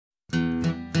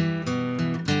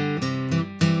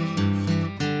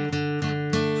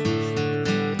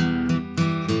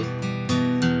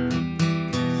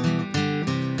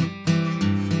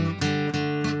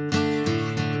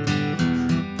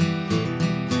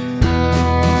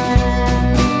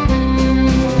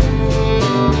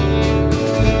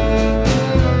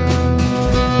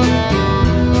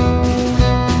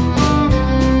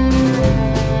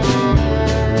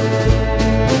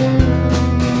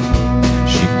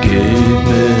gave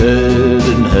me head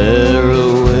and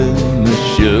heroin as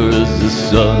sure as the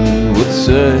sun would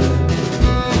set.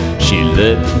 She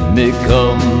let me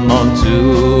come onto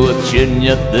her chin,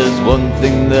 yet there's one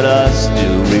thing that I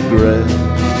still regret.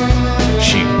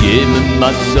 She gave me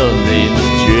my son, name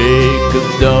is Jacob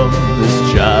Dumb. This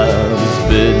child has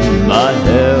been my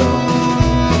hell.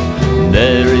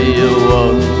 Nary a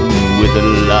one with a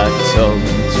light tongue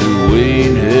to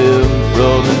wean him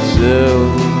from himself.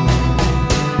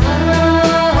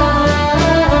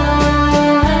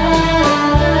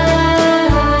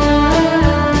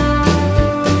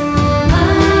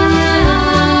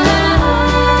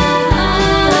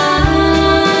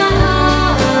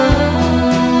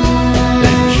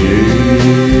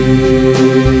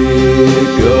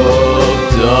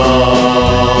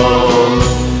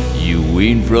 You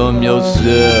wean from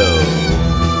yourself.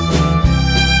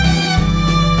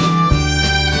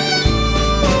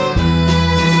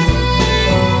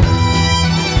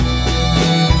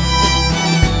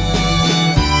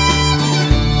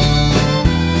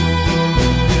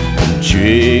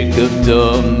 Jacob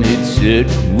Dumb, he'd sit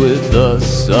with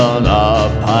us on our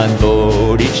pine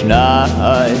board each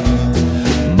night,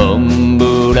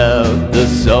 mumbled out the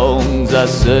songs I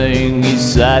sang. He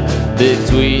sat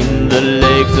between the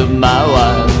legs of my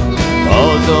wife,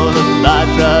 paused on the fly,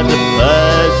 tried to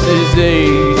pass his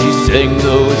age. He sang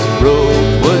though his throat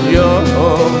was young.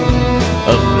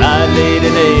 A fly laid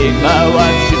an egg, my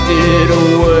wife shifted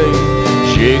away.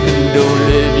 Jacob, don't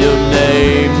leave your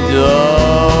name dumb.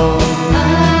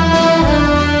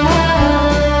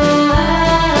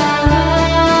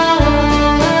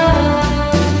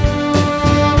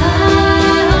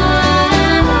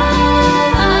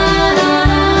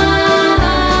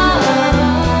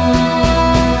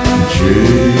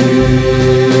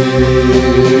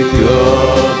 Jacob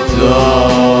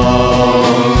Dumb,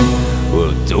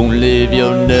 well, don't leave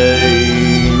your name.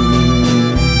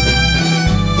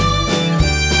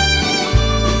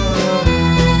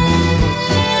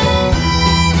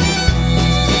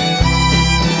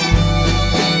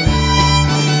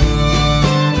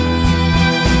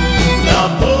 Now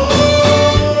boys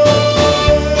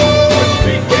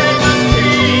became a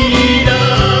cheater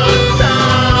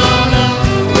town.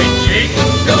 When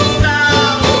Jacob goes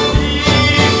out, he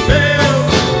fell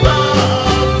far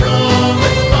from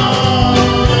his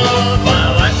father. My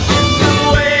wife ships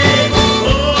away,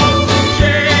 oh,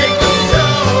 Jacob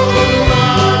told my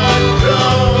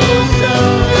closer.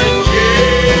 And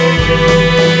Jacob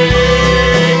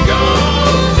told,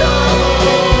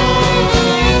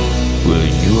 well,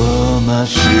 you are my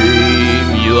shame,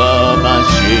 you are my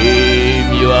shame,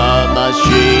 you are my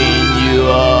shame, you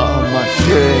are my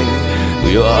shame,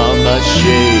 you are my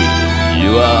shame,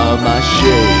 you are my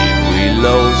shame. We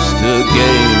lost the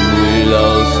game, we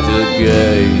lost the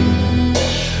game.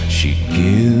 She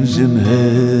gives him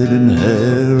head and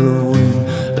heroin,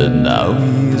 and now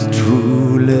he is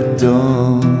truly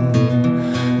done.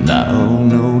 Now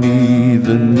not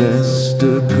even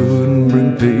Esther couldn't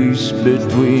bring peace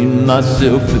between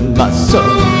myself and my son.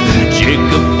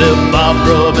 Jacob fell far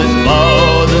from his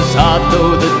father's heart,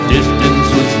 though the distance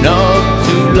was not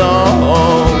too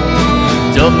long.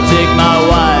 Don't take my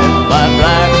wife, my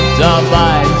black top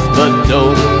eyes, but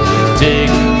don't